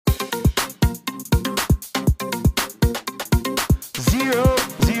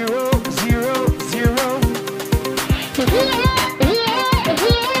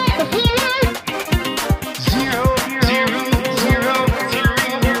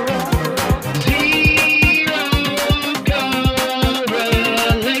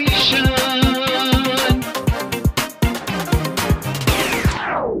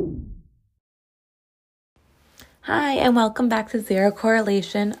and welcome back to Zero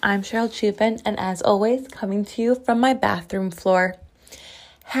Correlation. I'm Cheryl Chupin, and as always, coming to you from my bathroom floor.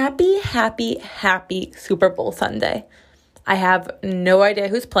 Happy Super Bowl Sunday. I have no idea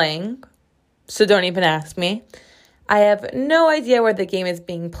who's playing, so don't even ask me. I have no idea where the game is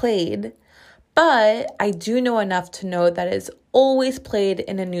being played, but I do know enough to know that it's always played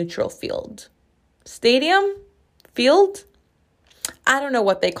in a neutral field. Stadium? Field? I don't know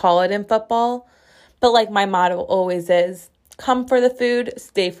what they call it in football. But like my motto always is, come for the food,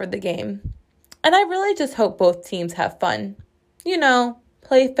 stay for the game. And I really just hope both teams have fun. You know,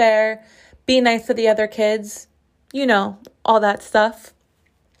 play fair, be nice to the other kids, you know, all that stuff.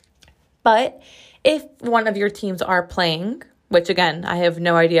 But if one of your teams are playing, which again, I have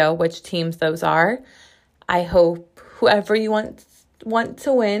no idea which teams those are, I hope whoever you want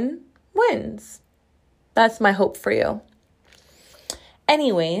to win, wins. That's my hope for you.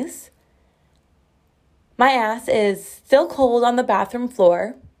 Anyways, my ass is still cold on the bathroom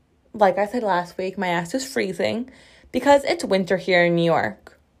floor. Like I said last week, my ass is freezing because it's winter here in New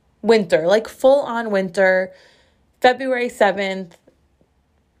York. Winter, like full on winter. February 7th.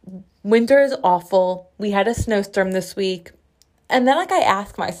 Winter is awful. We had a snowstorm this week. And then I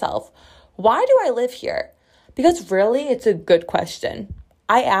ask myself, why do I live here? Because really, it's a good question.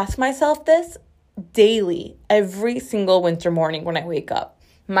 I ask myself this daily, every single winter morning when I wake up.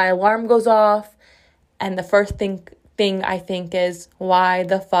 My alarm goes off. And the first thing I think is, why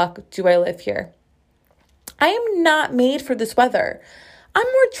the fuck do I live here? I am not made for this weather. I'm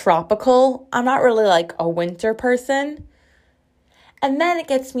more tropical. I'm not really like a winter person. And then it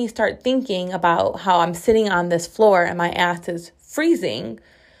gets me start thinking about how I'm sitting on this floor and my ass is freezing.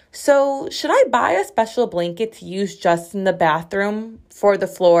 So should I buy a special blanket to use just in the bathroom for the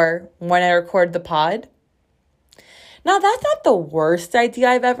floor when I record the pod? Now, that's not the worst idea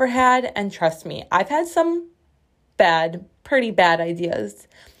I've ever had, and trust me, I've had some pretty bad ideas.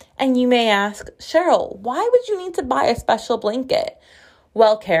 And you may ask, Cheryl, why would you need to buy a special blanket?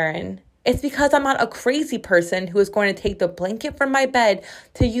 Well, Karen, it's because I'm not a crazy person who is going to take the blanket from my bed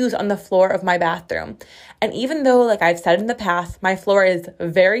to use on the floor of my bathroom. And even though, like I've said in the past, my floor is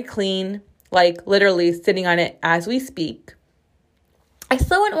very clean, like literally sitting on it as we speak, I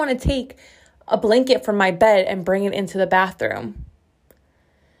still wouldn't want to take a blanket from my bed and bring it into the bathroom.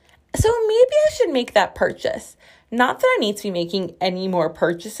 So maybe I should make that purchase. Not that I need to be making any more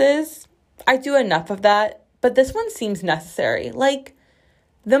purchases. I do enough of that, but this one seems necessary, like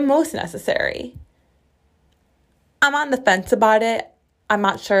the most necessary. I'm on the fence about it. I'm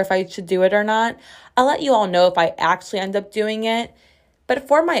not sure if I should do it or not. I'll let you all know if I actually end up doing it. But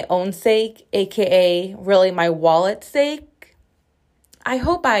for my own sake, aka really my wallet's sake, I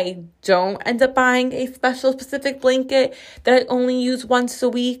hope I don't end up buying a special specific blanket that I only use once a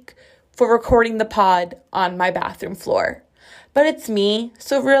week for recording the pod on my bathroom floor. But it's me,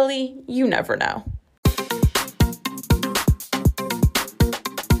 so really, you never know.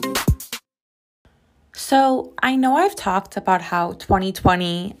 So I know I've talked about how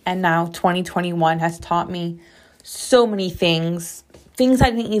 2020 and now 2021 has taught me so many things I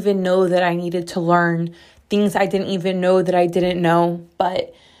didn't even know that I needed to learn, things I didn't even know that I didn't know,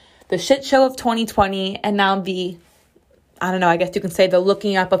 but the shit show of 2020 and now I guess you can say the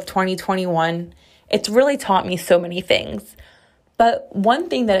looking up of 2021, it's really taught me so many things. But one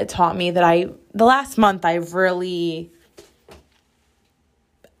thing that it taught me that the last month I've really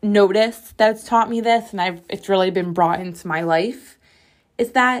noticed that it's taught me this, and it's really been brought into my life,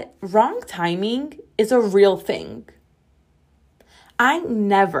 is that wrong timing is a real thing. I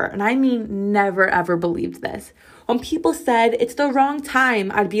never, and I mean never ever believed this. When people said it's the wrong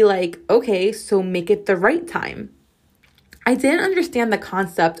time, I'd be like, okay, so make it the right time. I didn't understand the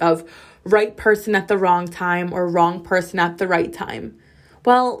concept of right person at the wrong time or wrong person at the right time.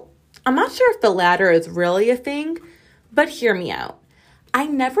 Well, I'm not sure if the latter is really a thing, but hear me out. I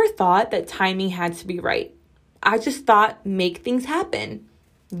never thought that timing had to be right. I just thought make things happen.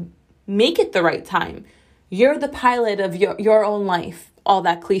 Make it the right time. You're the pilot of your own life, all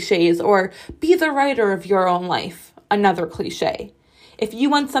that cliches, or be the writer of your own life, another cliche. If you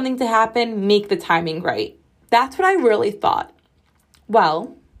want something to happen, make the timing right. That's what I really thought.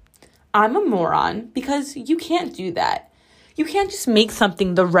 Well, I'm a moron because you can't do that. You can't just make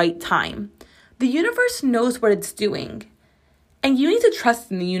something the right time. The universe knows what it's doing. And you need to trust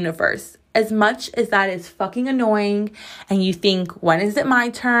in the universe. As much as that is fucking annoying and you think, when is it my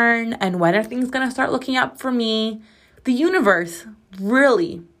turn? And when are things going to start looking up for me? The universe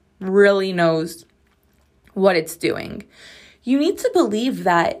really, really knows what it's doing. You need to believe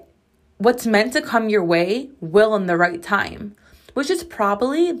that what's meant to come your way will in the right time, which is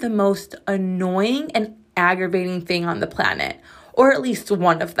probably the most annoying and aggravating thing on the planet, or at least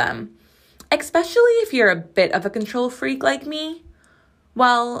one of them. Especially if you're a bit of a control freak like me.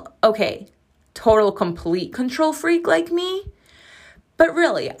 Well, okay, total complete control freak like me. But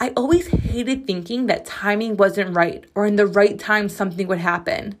really, I always hated thinking that timing wasn't right or in the right time something would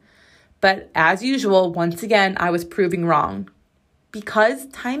happen. But as usual, once again, I was proving wrong. Because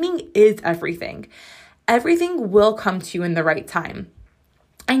timing is everything. Everything will come to you in the right time.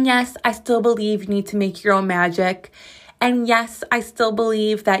 And yes, I still believe you need to make your own magic. And yes, I still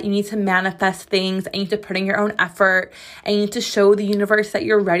believe that you need to manifest things and you need to put in your own effort and you need to show the universe that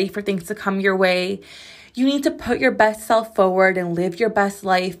you're ready for things to come your way. You need to put your best self forward and live your best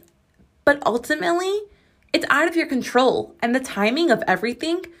life. But ultimately, it's out of your control and the timing of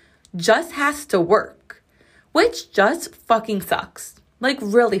everything just has to work, which just fucking sucks. Like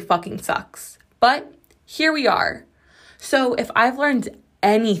really fucking sucks. But here we are. So if I've learned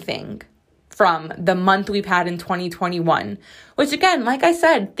anything from the month we've had in 2021, which again, like I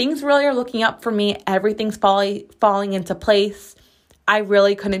said, things really are looking up for me. Everything's falling into place. I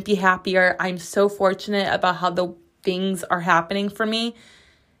really couldn't be happier. I'm so fortunate about how the things are happening for me.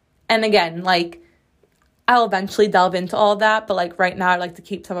 And again, like I'll eventually delve into all that, but like right now I'd like to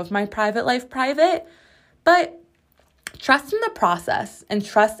keep some of my private life private. But trust in the process and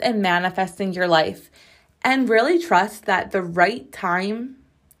trust in manifesting your life and really trust that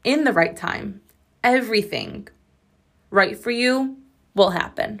in the right time, everything right for you will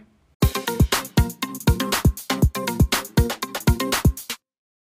happen.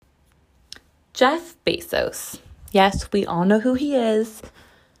 Jeff Bezos. Yes, we all know who he is.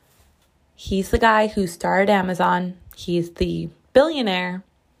 He's the guy who started Amazon. He's the billionaire.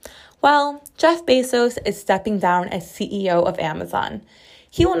 Well, Jeff Bezos is stepping down as CEO of Amazon.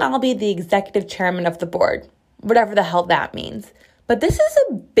 He will now be the executive chairman of the board, whatever the hell that means. But this is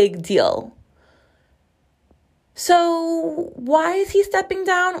a big deal. So why is he stepping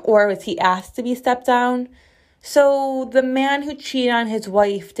down, or was he asked to be stepped down? So the man who cheated on his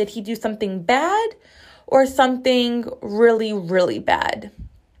wife, did he do something bad or something really, really bad?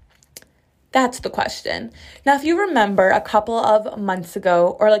 That's the question. Now, if you remember a couple of months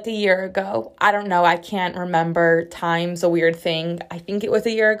ago or like a year ago, I don't know, I can't remember. Time's a weird thing. I think it was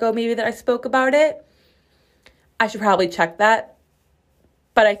a year ago maybe that I spoke about it. I should probably check that.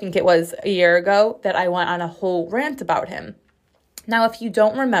 But I think it was a year ago that I went on a whole rant about him. Now, if you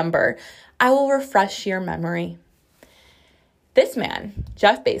don't remember, I will refresh your memory. This man,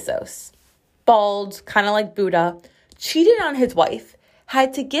 Jeff Bezos, bald, kind of like Buddha, cheated on his wife,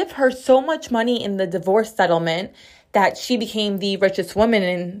 had to give her so much money in the divorce settlement that she became the richest woman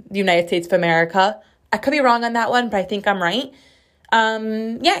in the United States of America. I could be wrong on that one, but I think I'm right.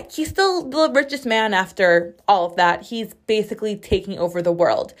 He's still the richest man after all of that. He's basically taking over the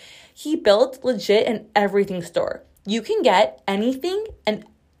world. He built legit an everything store. You can get anything and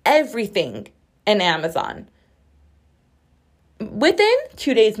everything in Amazon. Within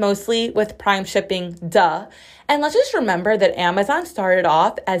 2 days mostly with Prime shipping, duh. And let's just remember that Amazon started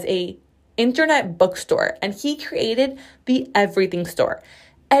off as a internet bookstore and he created the everything store.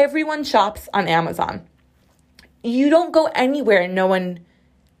 Everyone shops on Amazon. You don't go anywhere and no one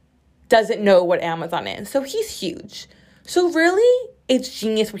doesn't know what Amazon is. So he's huge. So really, it's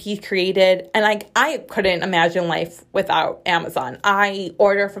genius what he created. And I couldn't imagine life without Amazon. I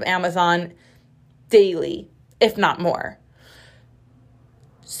order from Amazon daily, if not more.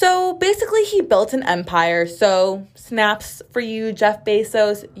 So basically, he built an empire. So snaps for you, Jeff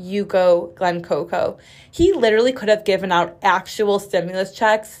Bezos, you go, Glenn Coco. He literally could have given out actual stimulus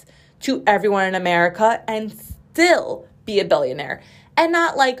checks to everyone in America and still be a billionaire. And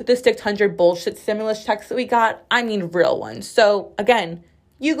not like the 600 bullshit stimulus checks that we got. I mean real ones. So again,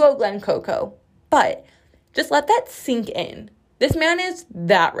 you go Glenn Coco. But just let that sink in. This man is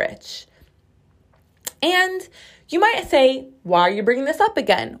that rich. And you might say, why are you bringing this up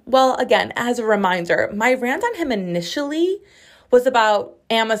again? Well, again, as a reminder, my rant on him initially was about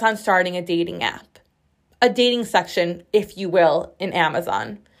Amazon starting a dating app. A dating section, if you will, in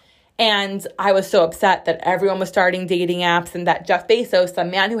Amazon. And I was so upset that everyone was starting dating apps and that Jeff Bezos, the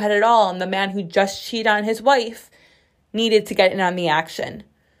man who had it all and the man who just cheated on his wife, needed to get in on the action.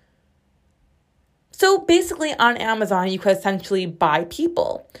 So basically on Amazon, you could essentially buy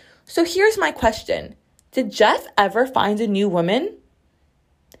people. So here's my question. Did Jeff ever find a new woman?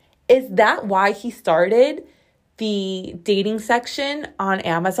 Is that why he started the dating section on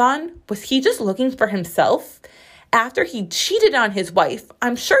Amazon? Was he just looking for himself? After he cheated on his wife,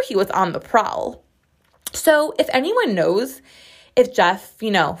 I'm sure he was on the prowl. So if anyone knows if Jeff,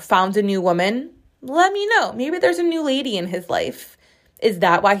 found a new woman, let me know. Maybe there's a new lady in his life. Is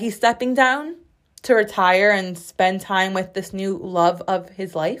that why he's stepping down? to retire and spend time with this new love of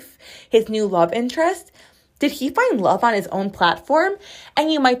his life, his new love interest? Did he find love on his own platform?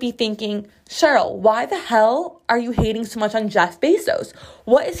 And you might be thinking, Cheryl, why the hell are you hating so much on Jeff Bezos?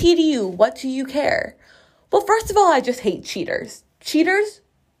 What is he to you? What do you care? Well, first of all, I just hate cheaters. Cheaters?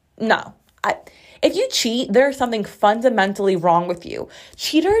 No. If you cheat, there's something fundamentally wrong with you.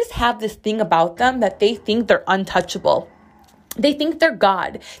 Cheaters have this thing about them that they think they're untouchable. They think they're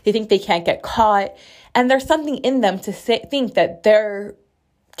God. They think they can't get caught. And there's something in them to think that they're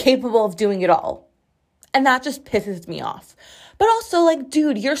capable of doing it all. And that just pisses me off. But also, like,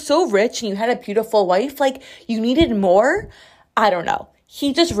 dude, you're so rich and you had a beautiful wife. Like, you needed more? I don't know.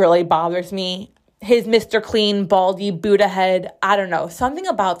 He just really bothers me. His Mr. Clean, baldy, Buddha head, I don't know. Something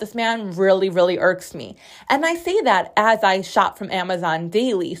about this man really, really irks me. And I say that as I shop from Amazon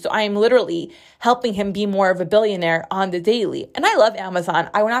daily. So I am literally helping him be more of a billionaire on the daily. And I love Amazon.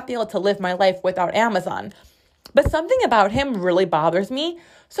 I would not be able to live my life without Amazon. But something about him really bothers me.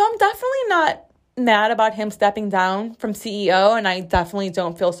 So I'm definitely not mad about him stepping down from CEO. And I definitely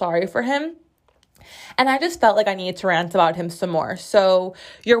don't feel sorry for him. And I just felt like I needed to rant about him some more. So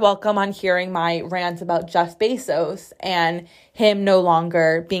you're welcome on hearing my rant about Jeff Bezos and him no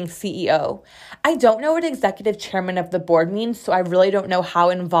longer being CEO. I don't know what executive chairman of the board means, so I really don't know how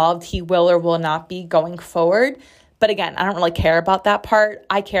involved he will or will not be going forward. But again, I don't really care about that part.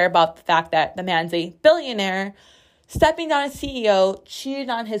 I care about the fact that the man's a billionaire, stepping down as CEO, cheated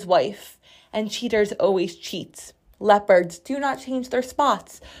on his wife, and cheaters always cheat. Leopards do not change their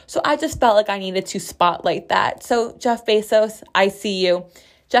spots. So I just felt like I needed to spotlight that. So Jeff Bezos, I see you.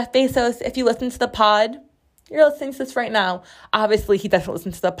 Jeff Bezos, if you listen to the pod, you're listening to this right now. Obviously, he doesn't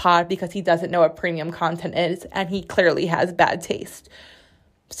listen to the pod because he doesn't know what premium content is, and he clearly has bad taste.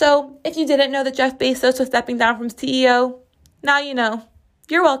 So if you didn't know that Jeff Bezos was stepping down from CEO, now you know.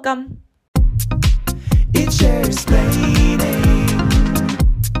 You're welcome. It's Cher explaining.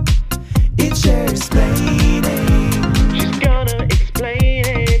 It's Cher explaining. She's gonna explain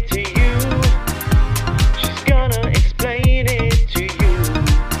it to you. She's gonna explain it to you.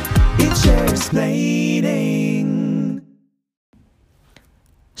 It's Cher explaining.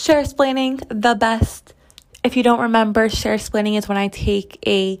 Cher explaining, the best. If you don't remember, Cher explaining is when I take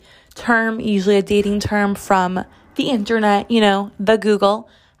a term, usually a dating term from the internet, the Google.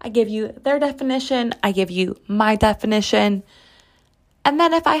 I give you their definition. I give you my definition. And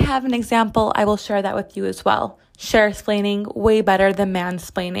then if I have an example, I will share that with you as well. Cher explaining way better than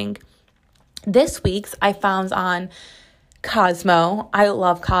mansplaining. This week's I found on Cosmo. I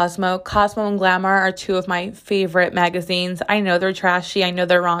love Cosmo. Cosmo and Glamour are two of my favorite magazines. I know they're trashy. I know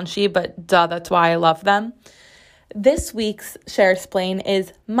they're raunchy, but that's why I love them. This week's Cher Explain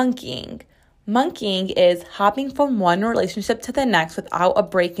is monkeying. Monkeying is hopping from one relationship to the next without a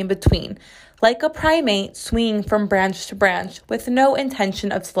break in between, like a primate swinging from branch to branch with no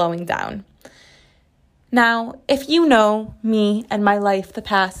intention of slowing down. Now, if you know me and my life the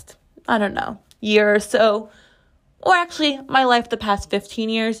past, year or so, or actually my life the past 15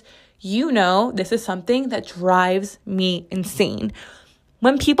 years, you know this is something that drives me insane.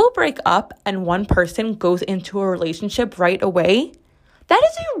 When people break up and one person goes into a relationship right away, that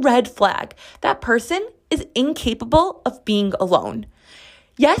is a red flag. That person is incapable of being alone.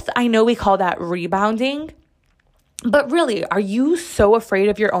 Yes, I know we call that rebounding, but really, are you so afraid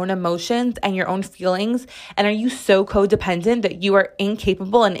of your own emotions and your own feelings? And are you so codependent that you are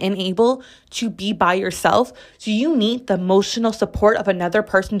incapable and unable to be by yourself? So you need the emotional support of another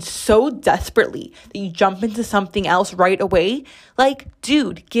person so desperately that you jump into something else right away? Like,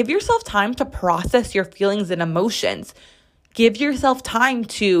 dude, give yourself time to process your feelings and emotions. Give yourself time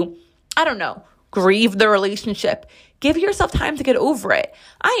to, grieve the relationship. Give yourself time to get over it.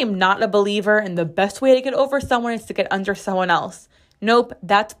 I am not a believer in the best way to get over someone is to get under someone else. Nope,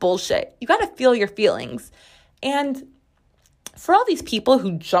 that's bullshit. You got to feel your feelings. And for all these people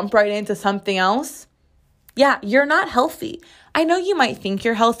who jump right into something else, yeah, you're not healthy. I know you might think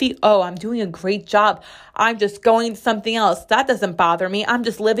you're healthy. Oh, I'm doing a great job. I'm just going to something else. That doesn't bother me. I'm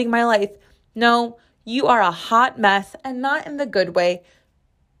just living my life. No, you are a hot mess, and not in the good way.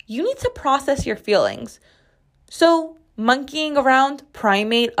 You need to process your feelings. So monkeying around,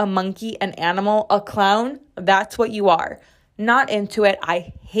 primate, a monkey, an animal, a clown, that's what you are. Not into it.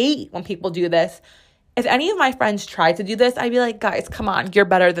 I hate when people do this. If any of my friends tried to do this, I'd be like, guys, come on, you're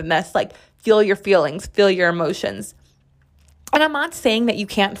better than this. Like, feel your feelings, feel your emotions. And I'm not saying that you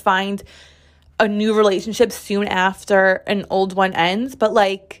can't find a new relationship soon after an old one ends, but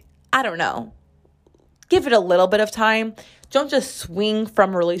give it a little bit of time. Don't just swing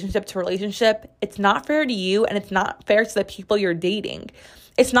from relationship to relationship. It's not fair to you and it's not fair to the people you're dating.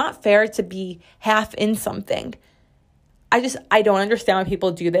 It's not fair to be half in something. I don't understand why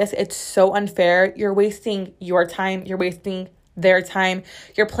people do this. It's so unfair. You're wasting your time. You're wasting their time.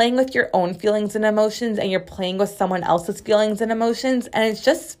 You're playing with your own feelings and emotions, and you're playing with someone else's feelings and emotions, and it's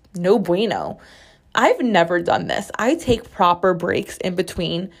just no bueno. I've never done this. I take proper breaks in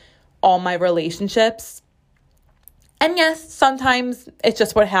between all my relationships. And yes, sometimes it's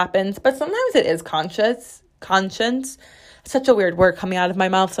just what happens, but sometimes it is conscience. Such a weird word coming out of my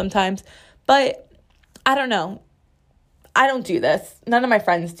mouth sometimes. But I don't know. I don't do this. None of my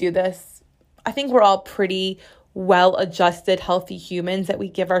friends do this. I think we're all pretty well-adjusted, healthy humans that we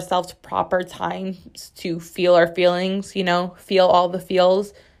give ourselves proper time to feel our feelings, feel all the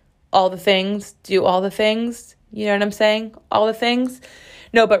feels, all the things, do all the things. You know what I'm saying? All the things.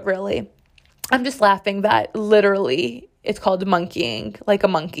 No, but really, I'm just laughing that literally it's called monkeying, like a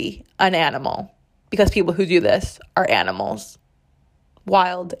monkey, an animal, because people who do this are animals,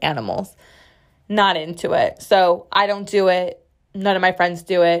 wild animals. Not into it. So I don't do it. None of my friends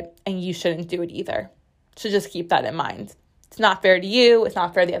do it. And you shouldn't do it either. So just keep that in mind. It's not fair to you. It's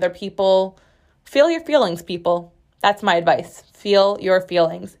not fair to the other people. Feel your feelings, people. That's my advice. Feel your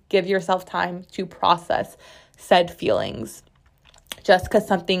feelings. Give yourself time to process said feelings. Just because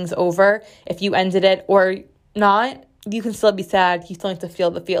something's over, if you ended it or not, you can still be sad. You still need to feel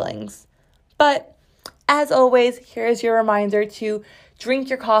the feelings. But as always, here's your reminder to drink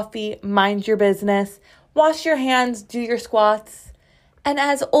your coffee, mind your business, wash your hands, do your squats, and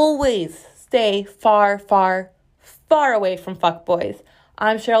as always, stay far, far, far away from fuckboys.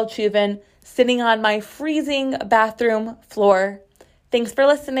 I'm Cheryl Chuvin, sitting on my freezing bathroom floor. Thanks for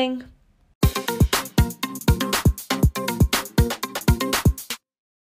listening.